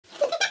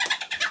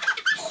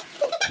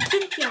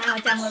Xin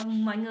chào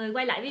mừng mọi người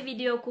quay lại với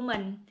video của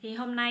mình. Thì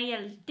hôm nay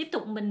tiếp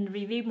tục mình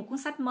review một cuốn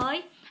sách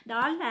mới.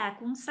 Đó là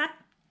cuốn sách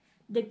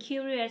The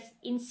Curious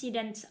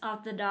Incidents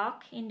of the Dog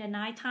in the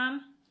Nighttime,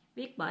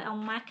 viết bởi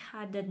ông Mark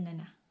Haddon này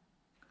nè.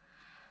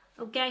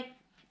 Ok,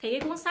 thì cái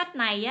cuốn sách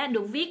này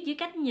được viết dưới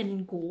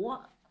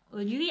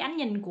dưới ánh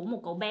nhìn của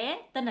một cậu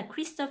bé tên là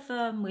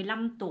Christopher,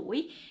 15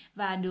 tuổi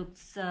và được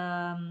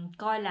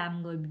coi là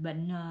người bị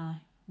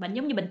bệnh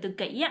giống như bệnh tự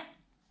kỷ á.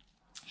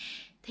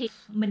 Thì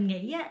mình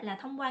nghĩ là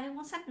thông qua cái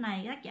cuốn sách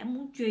này tác giả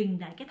muốn truyền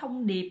lại cái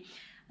thông điệp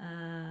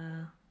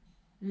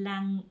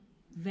là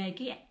về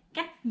cái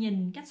cách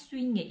nhìn, cách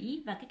suy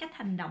nghĩ và cái cách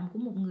hành động của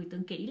một người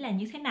tự kỷ là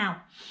như thế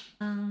nào.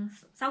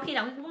 Sau khi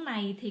đọc cái cuốn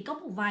này thì có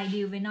một vài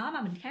điều về nó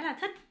mà mình khá là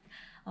thích.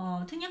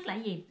 Thứ nhất là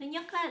gì? Thứ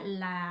nhất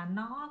là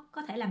nó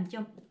có thể làm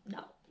cho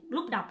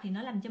lúc đọc thì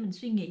nó làm cho mình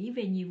suy nghĩ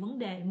về nhiều vấn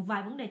đề, một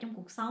vài vấn đề trong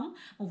cuộc sống,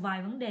 một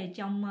vài vấn đề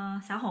trong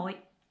xã hội.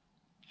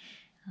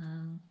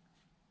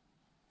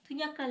 Thứ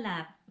nhất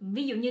là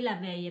ví dụ như là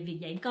về việc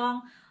dạy con,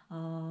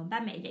 ba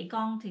mẹ dạy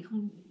con thì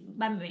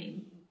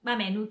ba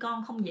mẹ nuôi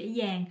con không dễ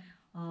dàng,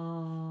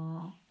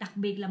 đặc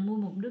biệt là nuôi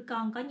một đứa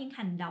con có những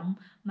hành động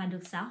mà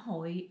được xã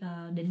hội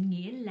định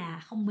nghĩa là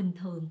không bình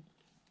thường.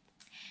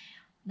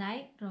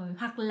 Đấy, rồi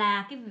hoặc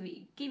là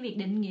cái việc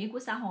định nghĩa của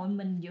xã hội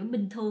mình giữa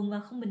bình thường và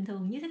không bình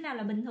thường, như thế nào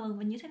là bình thường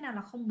và như thế nào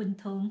là không bình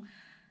thường.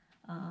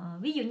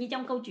 Ví dụ như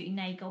trong câu chuyện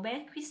này, cậu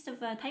bé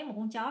Christopher thấy một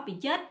con chó bị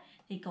chết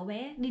thì cậu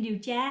bé đi điều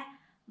tra.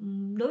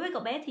 Đối với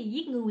cậu bé thì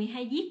giết người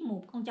hay giết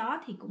một con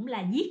chó thì cũng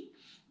là giết,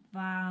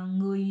 và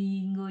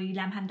người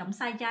làm hành động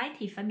sai trái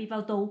thì phải bị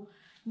vào tù.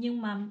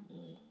 Nhưng mà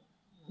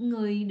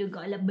người được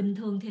gọi là bình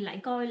thường thì lại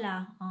coi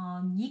là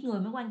giết người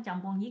mới quan trọng,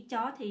 còn giết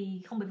chó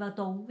thì không bị vào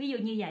tù, ví dụ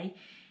như vậy.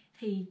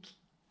 Thì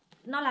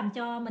nó làm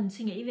cho mình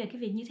suy nghĩ về cái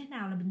việc như thế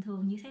nào là bình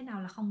thường, như thế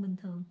nào là không bình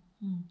thường.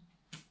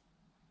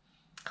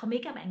 Không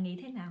biết các bạn nghĩ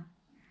thế nào.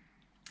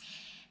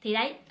 Thì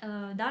đấy,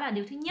 đó là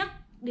điều thứ nhất.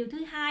 Điều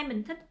thứ hai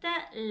mình thích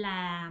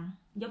là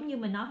giống như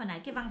mình nói hồi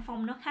nãy, cái văn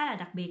phong nó khá là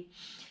đặc biệt.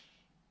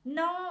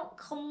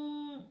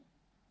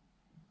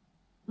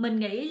 Mình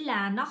nghĩ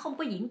là nó không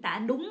có diễn tả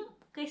đúng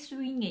cái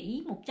suy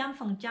nghĩ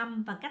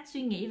 100% và cách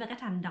suy nghĩ và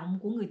cách hành động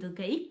của người tự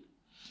kỷ,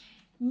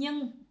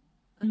 nhưng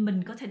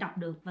mình có thể đọc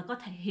được và có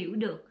thể hiểu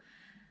được.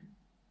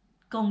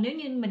 Còn nếu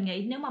như mình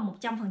nghĩ nếu mà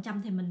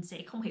 100% thì mình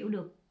sẽ không hiểu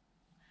được.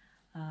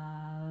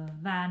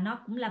 Và nó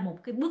cũng là một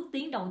cái bước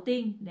tiến đầu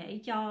tiên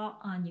để cho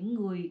những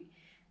người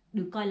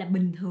được coi là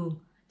bình thường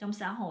trong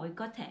xã hội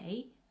có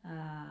thể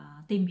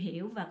tìm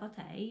hiểu và có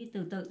thể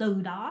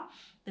từ đó,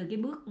 từ cái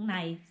bước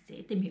này sẽ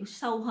tìm hiểu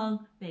sâu hơn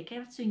về cái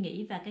suy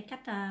nghĩ và cái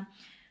cách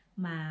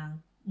mà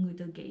người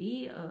tự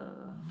kỷ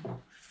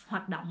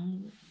hoạt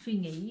động, suy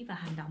nghĩ và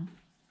hành động.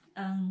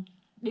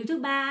 Điều thứ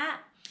ba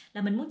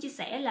là mình muốn chia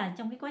sẻ là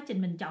trong cái quá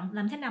trình mình chọn,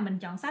 làm thế nào mình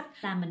chọn sách,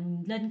 là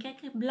mình lên các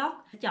cái blog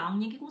chọn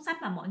những cái cuốn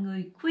sách mà mọi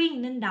người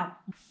khuyên nên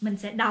đọc. Mình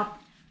sẽ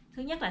đọc,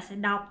 thứ nhất là sẽ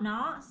đọc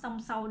nó,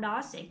 xong sau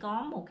đó sẽ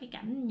có một cái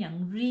cảm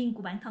nhận riêng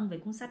của bản thân về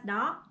cuốn sách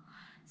đó,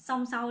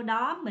 xong sau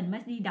đó mình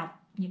mới đi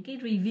đọc những cái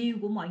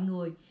review của mọi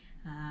người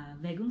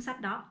về cuốn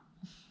sách đó.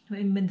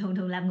 Mình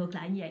thường làm ngược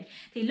lại như vậy.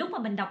 Thì lúc mà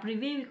mình đọc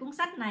review cuốn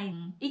sách này,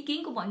 ý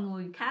kiến của mọi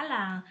người khá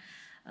là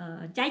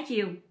trái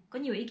chiều. Có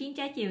nhiều ý kiến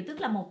trái chiều,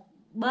 tức là một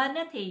bên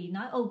thì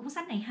nói cuốn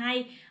sách này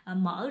hay,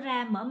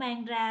 mở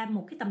mang ra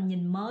một cái tầm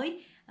nhìn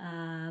mới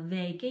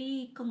về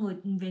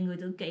về người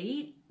tự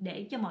kỷ,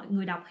 để cho mọi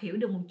người đọc hiểu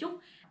được một chút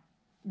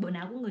bộ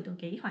não của người tự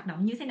kỷ hoạt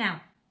động như thế nào.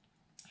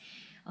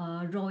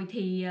 Rồi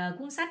thì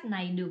cuốn sách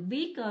này được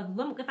viết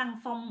với một cái văn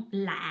phong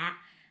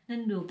lạ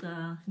nên được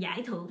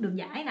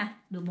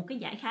được một cái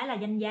giải khá là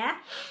danh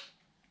giá.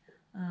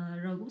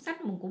 Rồi cuốn sách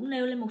cũng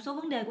nêu lên một số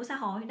vấn đề của xã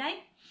hội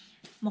đấy.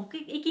 Một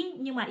cái ý kiến,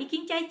 nhưng mà ý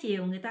kiến trái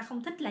chiều người ta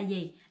không thích là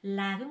gì?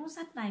 Là cái cuốn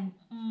sách này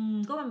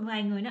có một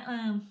vài người nói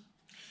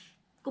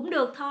cũng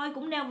được thôi,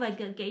 cũng nêu về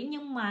tự kỷ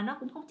nhưng mà nó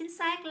cũng không chính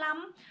xác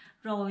lắm.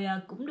 Rồi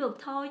cũng được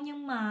thôi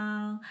nhưng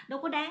mà đâu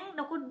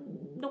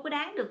có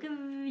đáng được cái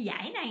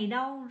giải này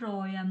đâu.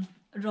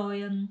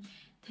 Rồi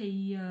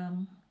thì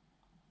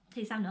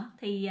sao nữa?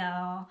 Thì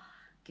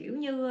kiểu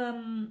như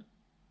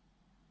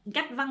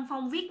cách văn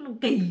phong viết nó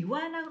kỳ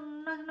quá,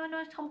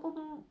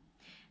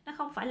 nó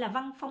không phải là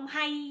văn phong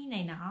hay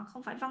này nọ,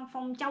 không phải văn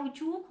phong trau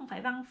chuốt, không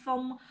phải văn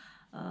phong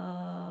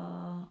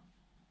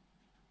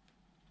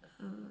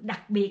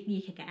đặc biệt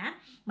gì cả,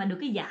 mà được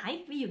cái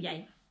giải, ví dụ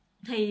vậy.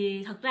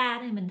 Thì thật ra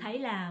thì mình thấy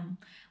là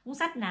cuốn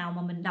sách nào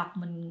mà mình đọc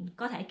mình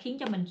có thể khiến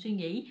cho mình suy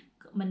nghĩ,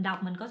 mình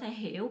đọc mình có thể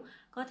hiểu,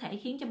 có thể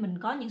khiến cho mình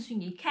có những suy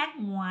nghĩ khác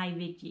ngoài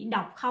việc chỉ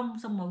đọc không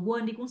xong rồi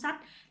quên đi cuốn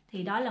sách,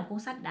 thì đó là cuốn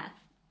sách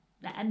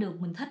đã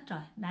được mình thích rồi,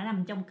 đã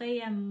nằm trong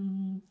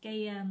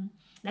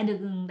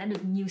đã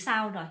được nhiều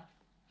sao rồi.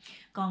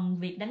 Còn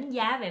việc đánh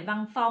giá về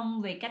văn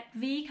phong, về cách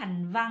viết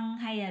hành văn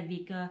hay là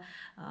việc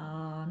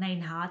này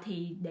nọ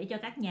thì để cho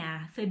các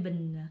nhà phê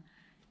bình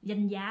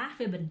danh giá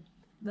phê bình.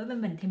 Đối với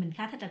mình thì mình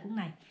khá thích là cuốn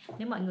này.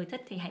 Nếu mọi người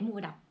thích thì hãy mua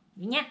đọc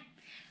vậy nha.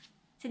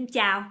 Xin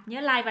chào,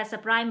 nhớ like và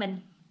subscribe mình.